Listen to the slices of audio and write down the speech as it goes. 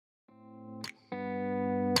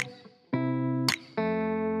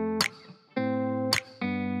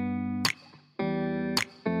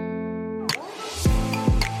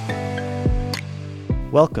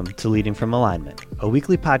Welcome to Leading from Alignment, a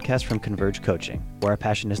weekly podcast from Converge Coaching, where our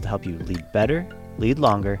passion is to help you lead better, lead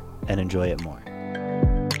longer, and enjoy it more.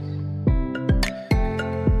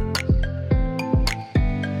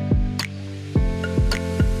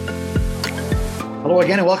 Hello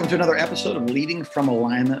again, and welcome to another episode of Leading from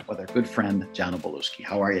Alignment with our good friend, John Obolewski.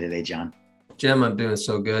 How are you today, John? Jim, I'm doing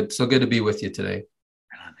so good. So good to be with you today.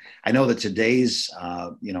 I know that today's,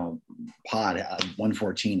 pod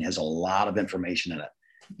 114 has a lot of information in it.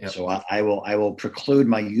 Yep. So I will preclude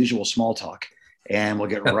my usual small talk, and we'll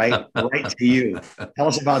get right to you. Tell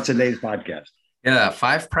us about today's podcast. Yeah,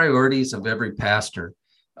 5 priorities of every pastor.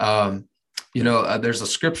 There's a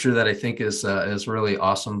scripture that I think is really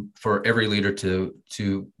awesome for every leader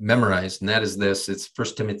to memorize, and that is this. It's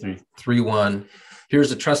 1 Timothy 3:1.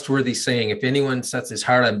 Here's a trustworthy saying: if anyone sets his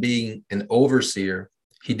heart on being an overseer,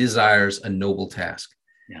 he desires a noble task.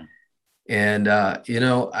 Yeah. And,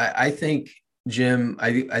 I think, Jim,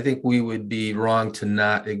 I think we would be wrong to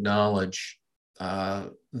not acknowledge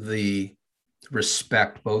the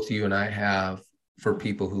respect both you and I have for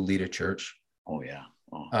people who lead a church. Oh, yeah.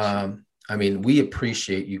 We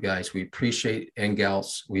appreciate you guys. We appreciate and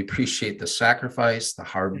gals. We appreciate the sacrifice, the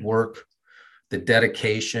hard work, the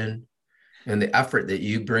dedication, and the effort that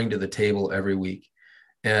you bring to the table every week.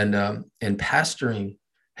 And pastoring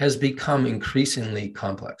has become increasingly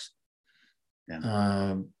complex.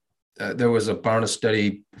 Yeah. There was a Barna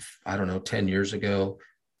study, 10 years ago,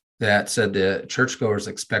 that said the churchgoers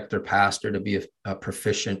expect their pastor to be a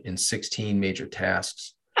proficient in 16 major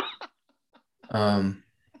tasks.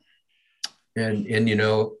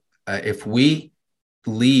 If we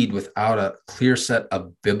lead without a clear set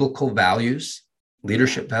of biblical values,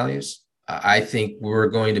 leadership values, I think we're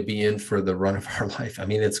going to be in for the run of our life. I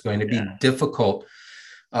mean, it's going to be difficult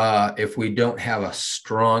if we don't have a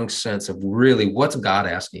strong sense of really what's God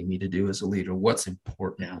asking me to do as a leader, what's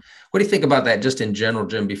important. Yeah. What do you think about that just in general,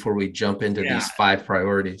 Jim, before we jump into these 5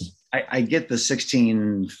 priorities? I get the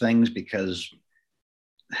 16 things because,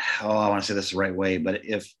 I want to say this the right way, but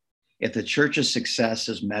if the church's success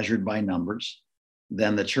is measured by numbers,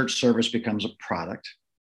 then the church service becomes a product,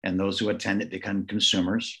 and those who attend it become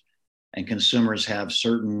consumers, and consumers have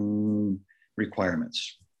certain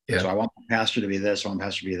requirements. Yeah. So I want my pastor to be this, I want my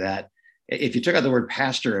pastor to be that. If you took out the word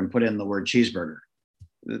pastor and put in the word cheeseburger,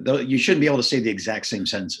 you shouldn't be able to say the exact same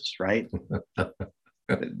sentences, right?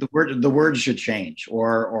 The word should change,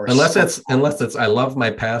 or unless it's I love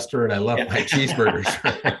my pastor and I love my cheeseburgers.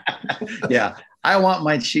 Yeah, I want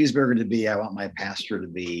my cheeseburger to be, I want my pastor to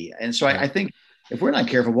be, and so I think if we're not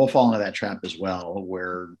careful, we'll fall into that trap as well,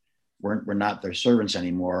 where we're not their servants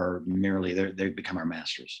anymore. Merely they become our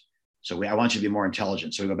masters. So I want you to be more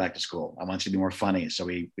intelligent, so we go back to school. I want you to be more funny, so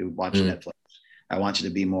we watch Netflix. I want you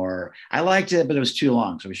to be more, I liked it, but it was too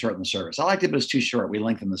long, so we shortened the service. I liked it, but it was too short. We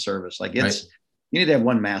lengthened the service. You need to have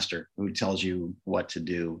one master who tells you what to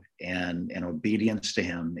do, and obedience to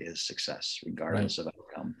him is success, regardless of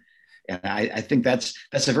outcome. And I think that's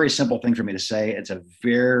a very simple thing for me to say. It's a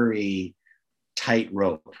very tight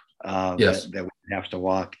rope that we have to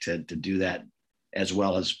walk to do that, as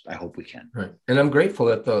well as I hope we can. Right. And I'm grateful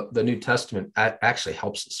that the New Testament actually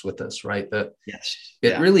helps us with this, right? That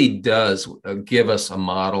it really does give us a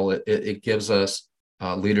model. It gives us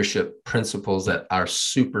leadership principles that are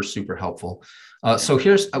super, super helpful. So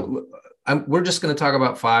here's, we're just going to talk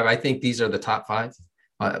about 5. I think these are the top 5.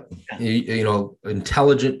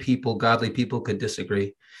 Intelligent people, godly people could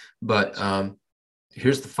disagree, but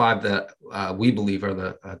here's the 5 that we believe are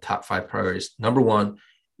the top 5 priorities. Number 1,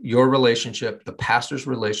 your relationship, the pastor's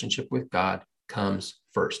relationship with God, comes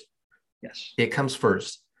first. Yes. It comes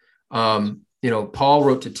first. Paul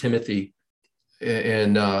wrote to Timothy,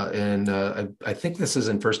 and I think this is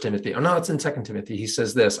in 1 Timothy. Oh, no, it's in 2 Timothy. He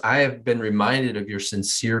says this: I have been reminded of your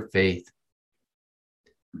sincere faith.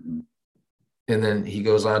 Mm-hmm. And then he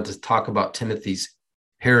goes on to talk about Timothy's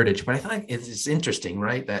heritage. But I think it's interesting,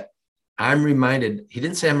 right? That I'm reminded, he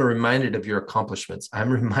didn't say I'm reminded of your accomplishments. I'm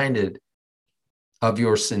reminded of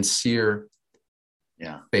your sincere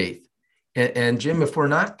faith. And Jim, if we're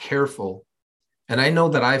not careful, and I know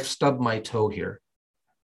that I've stubbed my toe here,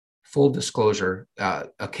 full disclosure,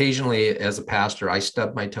 occasionally as a pastor, I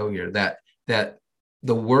stubbed my toe here, that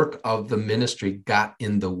the work of the ministry got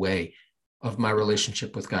in the way of my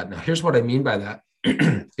relationship with God. Now, here's what I mean by that.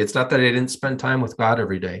 It's not that I didn't spend time with God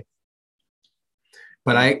every day,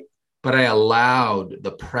 but I allowed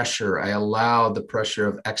the pressure. I allowed the pressure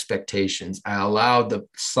of expectations. I allowed the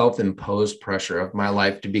self-imposed pressure of my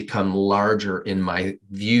life to become larger in my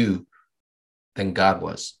view than God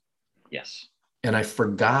was. Yes. And I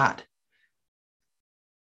forgot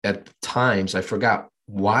at times,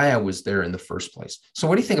 why I was there in the first place. So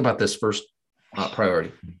what do you think about this first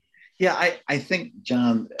priority? Yeah, I think,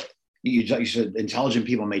 John, you said intelligent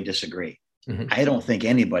people may disagree. Mm-hmm. I don't think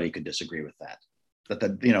anybody could disagree with that.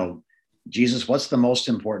 Jesus, what's the most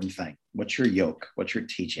important thing? What's your yoke? What's your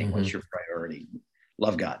teaching? Mm-hmm. What's your priority?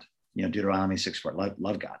 Love God. Deuteronomy 6:4.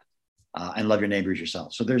 Love God, and love your neighbors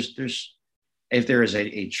yourself. So if there is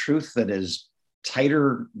a truth that is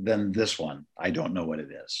tighter than this one, I don't know what it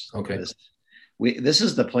is. Okay. This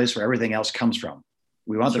is the place where everything else comes from.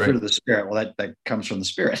 We want the fruit of the Spirit. Well, that comes from the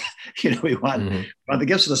Spirit. We want the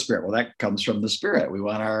gifts of the Spirit. Well, that comes from the Spirit. We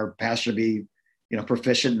want our pastor to be,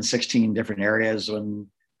 proficient in 16 different areas, when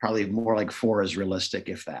probably more like 4 is realistic,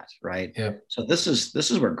 if that, right? Yeah. So this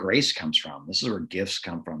is where grace comes from. This is where gifts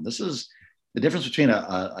come from. This is the difference between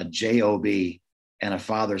a job and a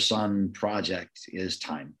father-son project is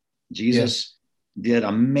time. Jesus did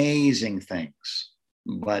amazing things,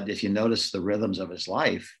 but if you notice the rhythms of his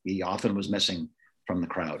life, he often was missing from the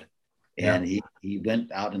crowd. And he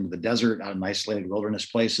went out into the desert, out in isolated wilderness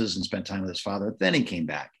places, and spent time with his father. Then he came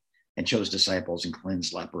back and chose disciples and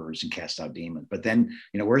cleansed lepers and cast out demons. But then,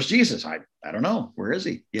 where's Jesus? I don't know. Where is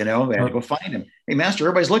he? We had to go find him. Hey, Master,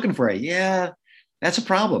 everybody's looking for you. Yeah, that's a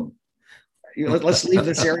problem. Let's leave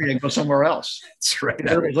this area and go somewhere else. That's right.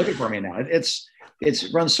 Everybody's looking for me now.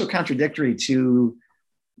 It's runs so contradictory to,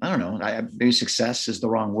 I don't know, maybe success is the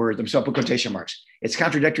wrong word. I'm still put quotation marks. It's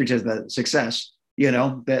contradictory to the success,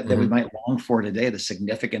 that we might long for today. The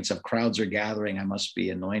significance of crowds are gathering. I must be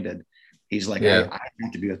anointed. He's like, I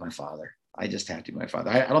have to be with my Father. I just have to be with my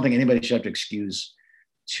Father. I don't think anybody should have to excuse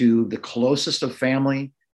to the closest of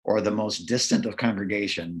family or the most distant of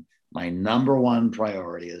congregation. My number one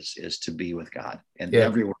priority is to be with God, and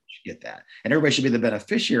everyone should get that. And everybody should be the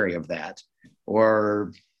beneficiary of that.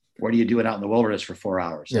 Or what are you doing out in the wilderness for 4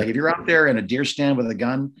 hours? Like if you're out there in a deer stand with a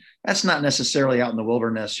gun, that's not necessarily out in the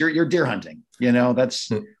wilderness. You're deer hunting. That's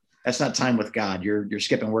not time with God. You're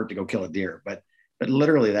skipping work to go kill a deer. But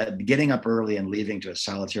literally, that getting up early and leaving to a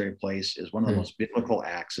solitary place is one of the most biblical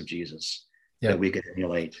acts of Jesus that we could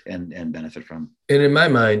emulate and benefit from. And in my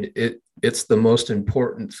mind, it's the most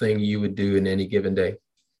important thing you would do in any given day.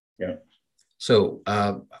 Yeah. So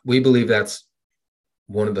we believe that's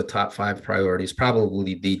one of the top 5 priorities,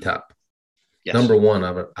 probably the top. Yes. Number 1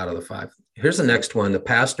 out of the 5. Here's the next one. The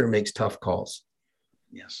pastor makes tough calls.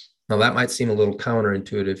 Yes. Now that might seem a little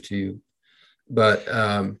counterintuitive to you, but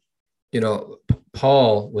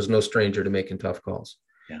Paul was no stranger to making tough calls.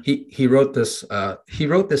 Yeah. He wrote this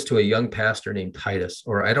to a young pastor named Titus,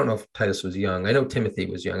 or I don't know if Titus was young. I know Timothy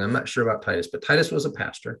was young. I'm not sure about Titus, but Titus was a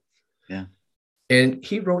pastor. Yeah. And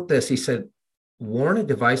he wrote this. He said, warn a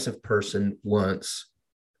divisive person once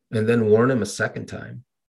and then warn him a second time.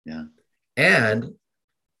 Yeah. And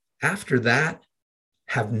after that,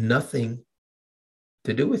 have nothing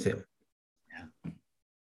to do with him. Yeah.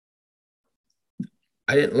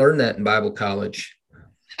 I didn't learn that in Bible college.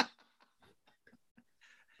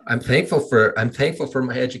 I'm thankful for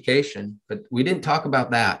my education, but we didn't talk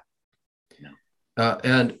about that. No.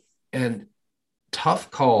 And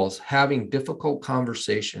tough calls, having difficult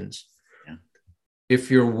conversations. Yeah.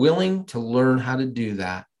 If you're willing to learn how to do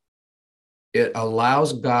that, it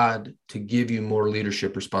allows God to give you more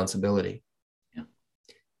leadership responsibility. Yeah.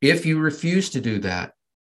 If you refuse to do that,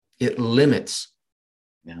 it limits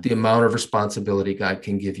the amount of responsibility God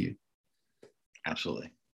can give you.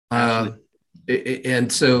 Absolutely.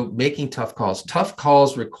 And so making tough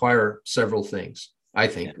calls require several things. I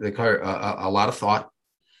think they require a lot of thought,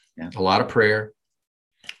 a lot of prayer,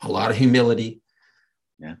 a lot of humility,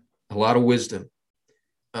 a lot of wisdom.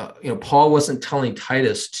 Paul wasn't telling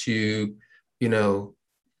Titus to,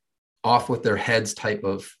 off with their heads type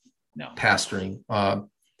of pastoring.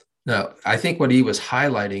 No, I think what he was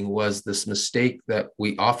highlighting was this mistake that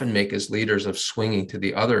we often make as leaders of swinging to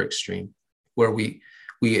the other extreme, where we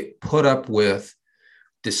put up with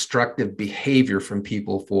destructive behavior from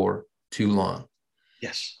people for too long.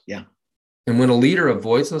 Yes. Yeah. And when a leader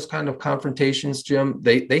avoids those kind of confrontations, Jim,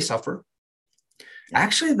 they suffer. Yeah.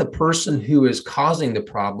 Actually, the person who is causing the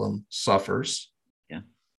problem suffers. Yeah.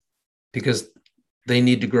 Because they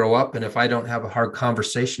need to grow up. And if I don't have a hard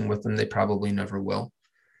conversation with them, they probably never will.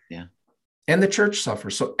 Yeah. And the church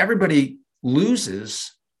suffers. So everybody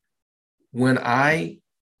loses when I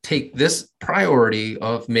take this priority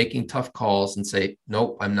of making tough calls and say,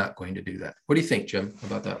 nope, I'm not going to do that. What do you think, Jim,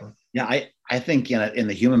 about that one? Yeah, I think in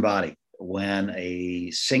the human body, when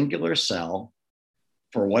a singular cell,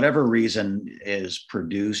 for whatever reason, is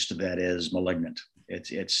produced that is malignant,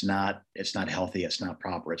 it's not healthy, it's not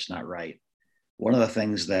proper, it's not right. One of the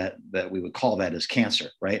things that we would call that is cancer,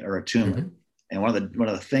 right? Or a tumor. Mm-hmm. And one of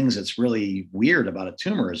the things that's really weird about a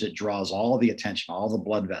tumor is it draws all the attention, all the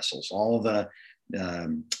blood vessels, all the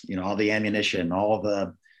all the ammunition, all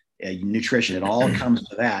the nutrition. It all comes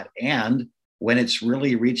to that. And when it's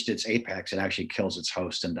really reached its apex, it actually kills its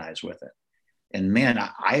host and dies with it. And man,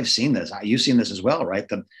 I've seen this. You've seen this as well, right?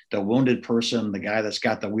 The wounded person, the guy that's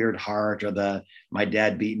got the weird heart, or my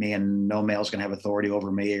dad beat me and no male's going to have authority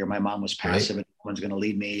over me, or my mom was passive and no one's going to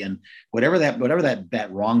lead me, and whatever that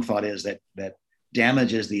wrong thought is that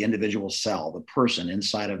damages the individual cell, the person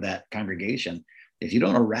inside of that congregation. If you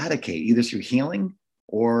don't eradicate, either through healing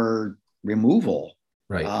or removal,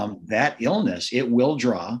 that illness, it will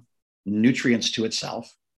draw nutrients to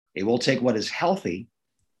itself. It will take what is healthy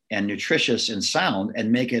and nutritious and sound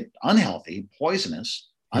and make it unhealthy, poisonous,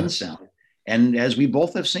 unsound. And as we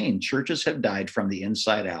both have seen, churches have died from the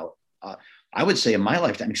inside out. I would say in my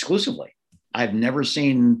lifetime exclusively. I've never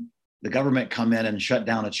seen the government come in and shut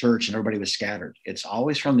down a church and everybody was scattered. It's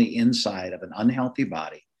always from the inside of an unhealthy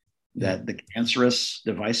body, that the cancerous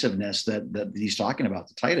divisiveness that he's talking about,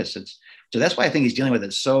 the Titus. So that's why I think he's dealing with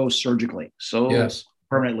it so surgically, so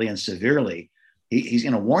permanently and severely. He's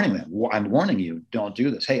warning them. I'm warning you, don't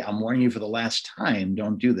do this. Hey, I'm warning you for the last time,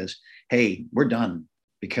 don't do this. Hey, we're done,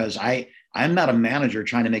 because I'm not a manager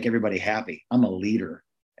trying to make everybody happy. I'm a leader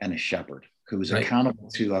and a shepherd who's accountable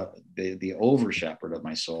to the over shepherd of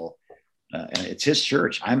my soul. And it's his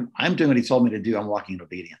church. I'm doing what he told me to do. I'm walking in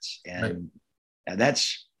obedience. And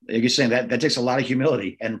that's, like you're saying, that takes a lot of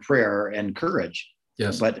humility and prayer and courage.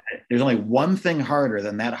 Yes. But there's only one thing harder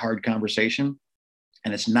than that hard conversation.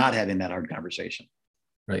 And it's not having that hard conversation.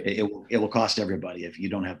 Right. It will cost everybody if you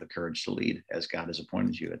don't have the courage to lead as God has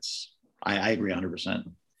appointed you. I agree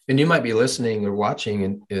 100%. And you might be listening or watching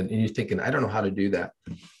and you're thinking, I don't know how to do that.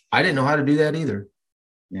 I didn't know how to do that either.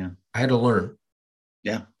 Yeah. I had to learn.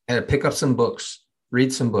 Yeah. I had to pick up some books,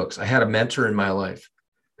 read some books. I had a mentor in my life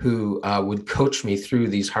who would coach me through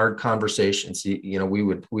these hard conversations. We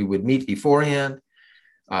would meet beforehand.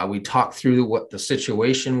 We talked through what the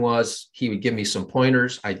situation was. He would give me some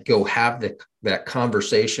pointers. I'd go have that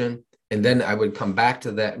conversation. And then I would come back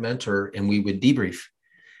to that mentor and we would debrief.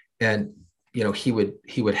 And, he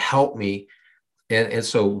would help me. And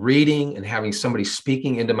so reading and having somebody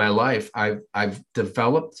speaking into my life, I've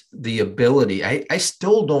developed the ability. I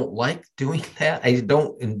still don't like doing that. I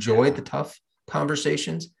don't enjoy the tough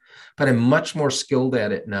conversations, but I'm much more skilled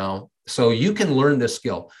at it now. So you can learn this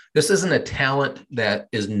skill. This isn't a talent that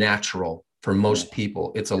is natural for most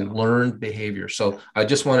people. It's a learned behavior. So I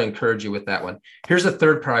just want to encourage you with that one. Here's a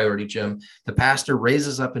third priority, Jim. The pastor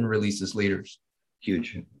raises up and releases leaders.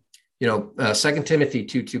 Huge. 2 Timothy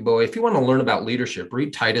 2:2, boy, if you want to learn about leadership,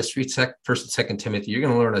 read Titus, read 1st and 2 Timothy. You're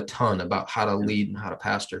going to learn a ton about how to lead and how to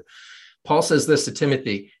pastor. Paul says this to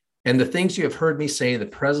Timothy, and the things you have heard me say in the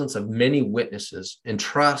presence of many witnesses,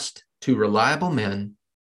 entrust to reliable men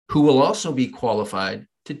who will also be qualified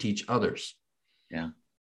to teach others. Yeah.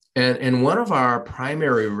 And one of our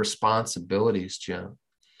primary responsibilities, Jim,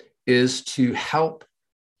 is to help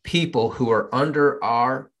people who are under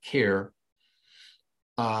our care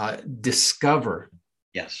discover.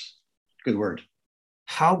 Yes. Good word.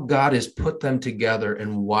 How God has put them together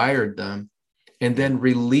and wired them, and then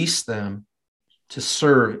release them to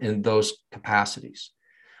serve in those capacities.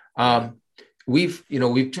 We've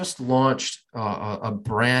just launched a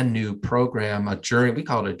brand new program, a journey. We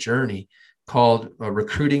call it a journey called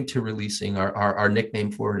Recruiting to Releasing. Our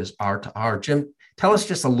nickname for it is R2R. Jim, tell us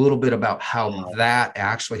just a little bit about how that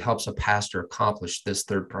actually helps a pastor accomplish this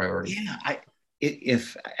third priority. Yeah,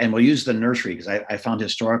 and we'll use the nursery, because I found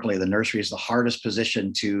historically the nursery is the hardest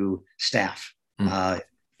position to staff in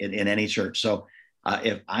any church. So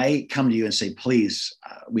if I come to you and say, please,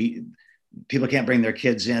 people can't bring their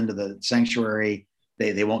kids into the sanctuary,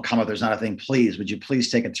 they won't come up, there's not a thing, please, would you please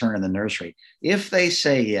take a turn in the nursery? If they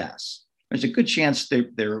say yes, there's a good chance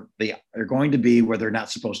they're going to be where they're not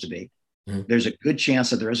supposed to be. Mm-hmm. There's a good chance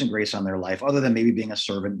that there isn't grace on their life, other than maybe being a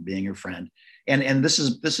servant, being your friend. And this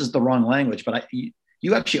is the wrong language, but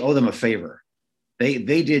you actually owe them a favor. They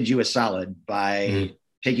did you a solid by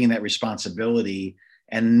taking that responsibility,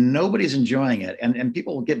 and nobody's enjoying it. And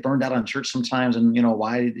people get burned out on church sometimes. And,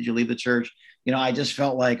 why did you leave the church? I just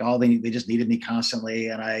felt like they just needed me constantly,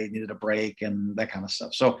 and I needed a break and that kind of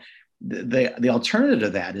stuff. So the alternative to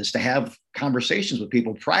that is to have conversations with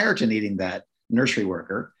people prior to needing that nursery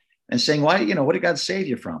worker, and saying, why, what did God save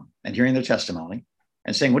you from? And hearing their testimony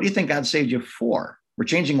and saying, what do you think God saved you for? We're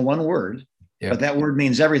changing one word, but that word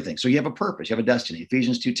means everything. So you have a purpose, you have a destiny.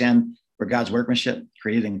 Ephesians 2:10, we're God's workmanship,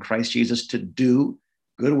 created in Christ Jesus to do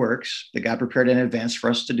good works that God prepared in advance for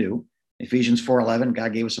us to do. Ephesians 4:11,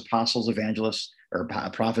 God gave us apostles, evangelists, or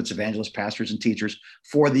prophets, evangelists, pastors, and teachers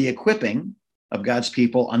for the equipping of God's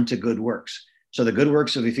people unto good works. So the good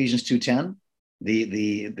works of Ephesians 2:10,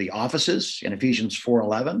 the offices in Ephesians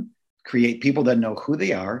 4:11 create people that know who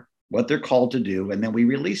they are, what they're called to do, and then we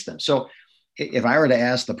release them. So if I were to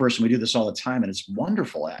ask the person, we do this all the time, and it's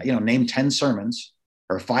wonderful, name 10 sermons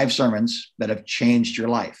or 5 sermons that have changed your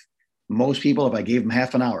life. Most people, if I gave them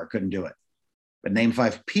half an hour, couldn't do it. But name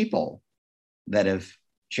 5 people that have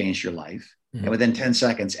changed your life. Mm-hmm. And within 10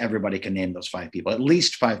 seconds, everybody can name those 5 people, at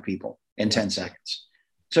least 5 people in 10 seconds.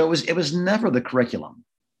 So it was never the curriculum.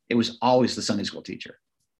 It was always the Sunday school teacher.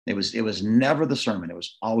 It was never the sermon. It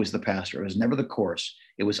was always the pastor. It was never the course.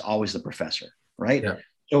 It was always the professor, right? Yeah.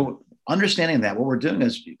 So understanding that, what we're doing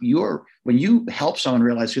is when you help someone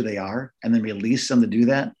realize who they are and then release them to do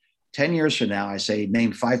that, 10 years from now, I say,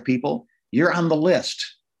 name 5 people, you're on the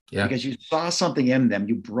list. Yeah. Because you saw something in them,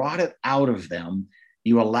 you brought it out of them,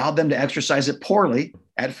 you allowed them to exercise it poorly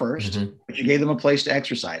at first, but you gave them a place to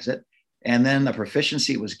exercise it. And then the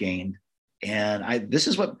proficiency was gained. And this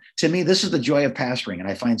is the joy of pastoring. And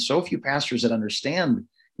I find so few pastors that understand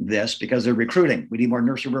this because they're recruiting. We need more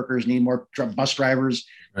nursery workers, need more bus drivers,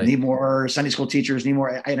 need more Sunday school teachers, need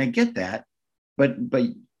more. And I get that. But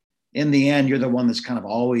in the end, you're the one that's kind of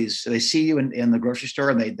always, they see you in the grocery store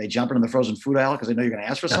and they jump into the frozen food aisle because they know you're going to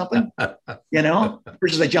ask for something,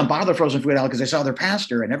 versus they jump out of the frozen food aisle because they saw their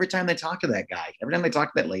pastor. And every time they talk to that guy, every time they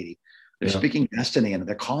talk to that lady, they're speaking destiny and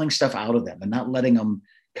they're calling stuff out of them and not letting them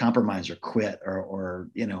compromise or quit or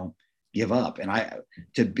give up. And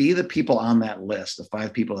to be the people on that list, the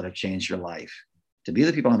 5 people that have changed your life, to be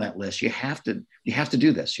the people on that list, you have to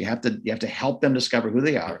do this. You have to help them discover who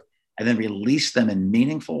they are and then release them in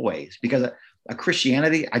meaningful ways. Because a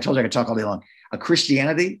Christianity, I told you I could talk all day long, a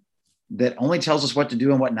Christianity that only tells us what to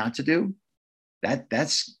do and what not to do,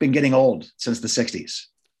 that's been getting old since the 60s.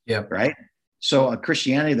 Yeah. Right. So a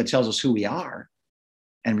Christianity that tells us who we are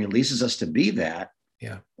and releases us to be that,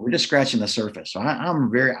 we're just scratching the surface. So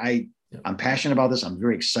I'm passionate about this. I'm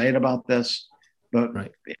very excited about this.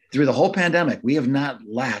 But through the whole pandemic, we have not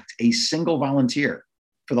lacked a single volunteer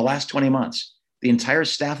for the last 20 months. The entire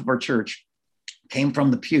staff of our church came from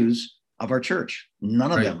the pews of our church.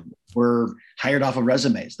 None of them were hired off of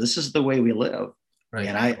resumes. This is the way we live. Right.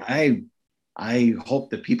 And I hope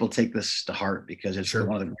that people take this to heart because it's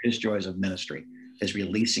one of the greatest joys of ministry is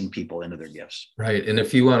releasing people into their gifts. Right. And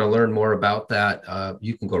if you want to learn more about that,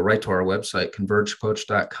 you can go right to our website,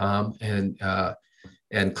 convergecoach.com,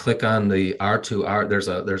 and click on the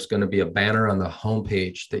R2R. There's going to be a banner on the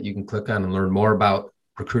homepage that you can click on and learn more about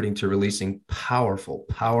recruiting to releasing.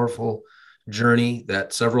 Powerful journey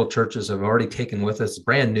that several churches have already taken with us,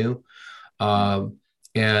 brand new.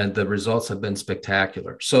 And the results have been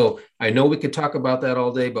spectacular. So I know we could talk about that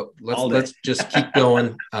all day, but let's just keep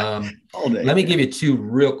going. Let me give you 2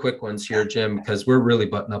 real quick ones here, Jim, because we're really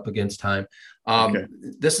butting up against time.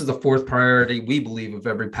 This is the 4th priority, we believe, of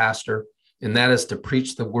every pastor, and that is to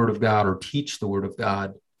preach the word of God or teach the word of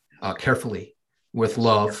God carefully, with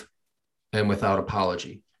love, and without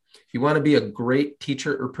apology. If you want to be a great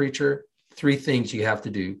teacher or preacher, 3 things you have to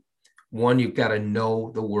do. 1, you've got to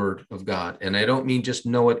know the word of God. And I don't mean just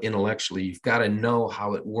know it intellectually. You've got to know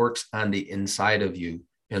how it works on the inside of you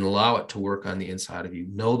and allow it to work on the inside of you.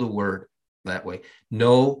 Know the word that way.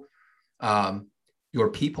 Know your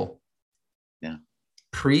people. Yeah.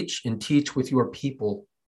 Preach and teach with your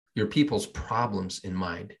people's problems in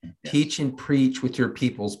mind. Yes. Teach and preach with your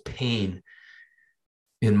people's pain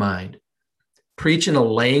in mind. Preach in a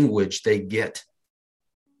language they get.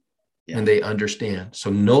 And they understand. So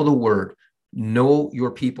know the word, know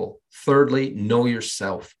your people. Thirdly, know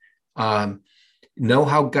yourself. Know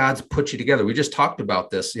how God's put you together. We just talked about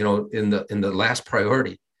this, in the last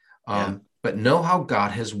priority. But know how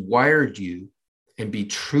God has wired you and be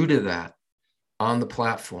true to that on the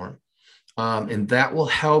platform. And that will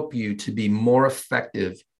help you to be more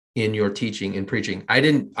effective in your teaching and preaching. I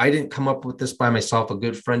didn't come up with this by myself. A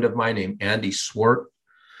good friend of mine named Andy Swart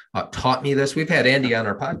taught me this. We've had Andy on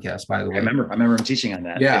our podcast, by the way. I remember him teaching on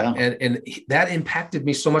that. Yeah. And that impacted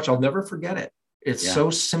me so much. I'll never forget it. It's so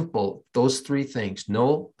simple. Those 3 things: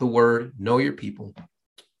 know the word, know your people,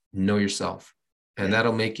 know yourself. And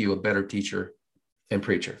that'll make you a better teacher and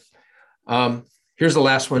preacher. Here's the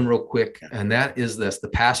last one real quick. And that is this: the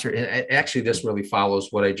pastor, and actually this really follows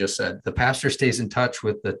what I just said. The pastor stays in touch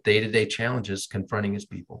with the day-to-day challenges confronting his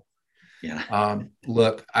people. Yeah.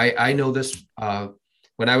 Look, I know this,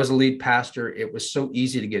 when I was a lead pastor, it was so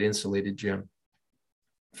easy to get insulated, Jim,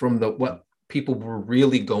 from what people were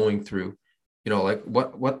really going through. Like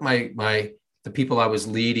what the people I was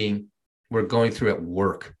leading were going through at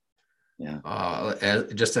work.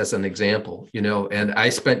 just as an example, and I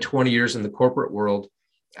spent 20 years in the corporate world.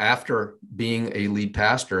 After being a lead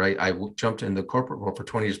pastor, I jumped into the corporate world for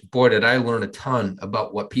 20 years. Boy, did I learn a ton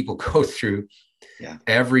about what people go through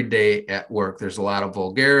every day at work. There's a lot of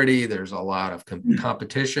vulgarity. There's a lot of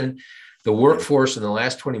competition. The workforce in the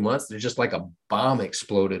last 20 months, there's just like a bomb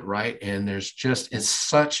exploded, right? And it's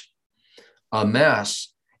such a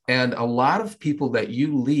mess. And a lot of people that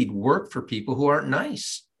you lead work for people who aren't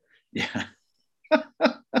nice. Yeah.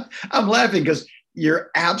 I'm laughing because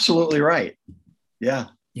you're absolutely right. Yeah.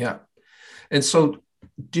 Yeah. And so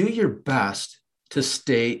do your best to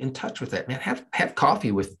stay in touch with that, man. Have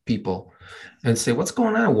coffee with people and say, what's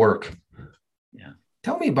going on at work? Yeah.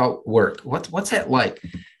 Tell me about work. What's that like?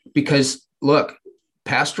 Because look,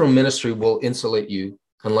 pastoral ministry will insulate you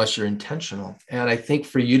unless you're intentional. And I think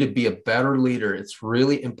for you to be a better leader, it's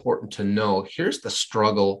really important to know, here's the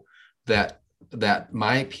struggle that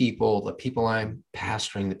my people, the people I'm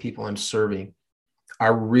pastoring, the people I'm serving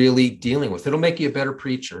are really dealing with. It'll make you a better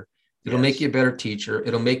preacher. It'll make you a better teacher.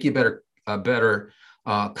 It'll make you a better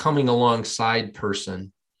coming alongside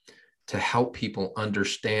person to help people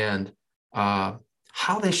understand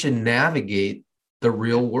how they should navigate the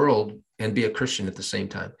real world and be a Christian at the same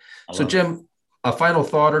time. So Jim, a final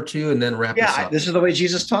thought or two and then wrap us up. This is the way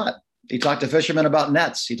Jesus taught. He talked to fishermen about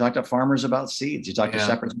nets. He talked to farmers about seeds. He talked to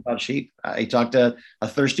shepherds about sheep. He talked to a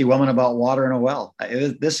thirsty woman about water in a well.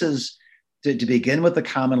 This is to begin with the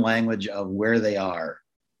common language of where they are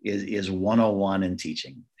is 101 in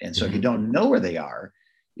teaching. And so if you don't know where they are,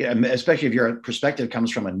 especially if your perspective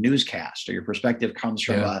comes from a newscast or your perspective comes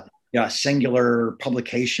from a singular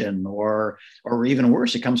publication or even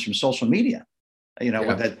worse, it comes from social media,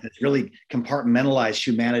 that's really compartmentalized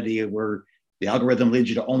humanity where the algorithm leads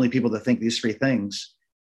you to only people that think these three things.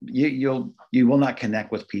 You will not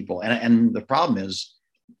connect with people. And the problem is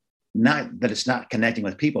not that it's not connecting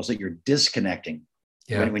with people, it's that you're disconnecting.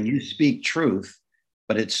 When you speak truth,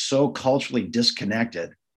 but it's so culturally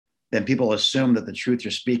disconnected, then people assume that the truth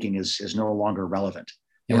you're speaking is no longer relevant.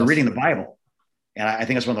 And we're reading the Bible. And I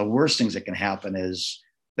think it's one of the worst things that can happen is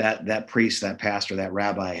that priest, that pastor, that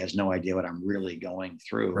rabbi has no idea what I'm really going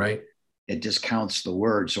through. Right. It discounts the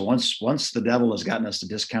word. So once the devil has gotten us to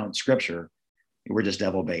discount scripture, we're just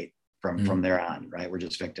devil bait from there on, right? We're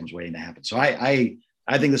just victims waiting to happen. So I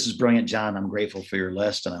think this is brilliant, John. I'm grateful for your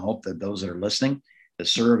list. And I hope that those that are listening that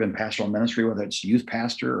serve in pastoral ministry, whether it's youth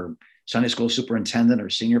pastor or Sunday school superintendent or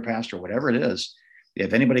senior pastor, whatever it is,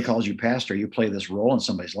 if anybody calls you pastor, you play this role in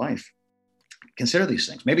somebody's life. Consider these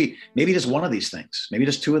things. Maybe just one of these things, maybe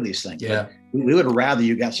just two of these things. Yeah. But we would rather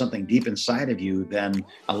you got something deep inside of you than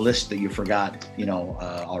a list that you forgot,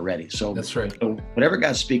 already. So that's right. So whatever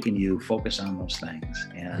God's speaking to you, focus on those things.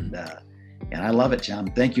 And I love it,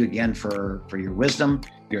 John. Thank you again for your wisdom,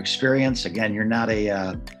 your experience. Again, you're not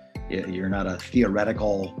a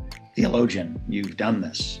theoretical theologian. You've done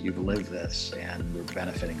this, you've lived this, and we're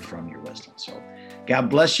benefiting from your wisdom. So God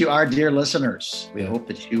bless you, our dear listeners. We hope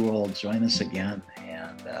that you will join us again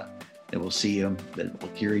and that we'll see you, that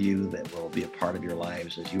we'll hear you, that will be a part of your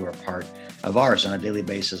lives as you are a part of ours on a daily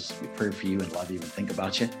basis. We pray for you and love you and think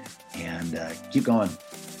about you and keep going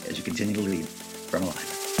as you continue to lead from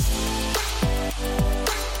alignment.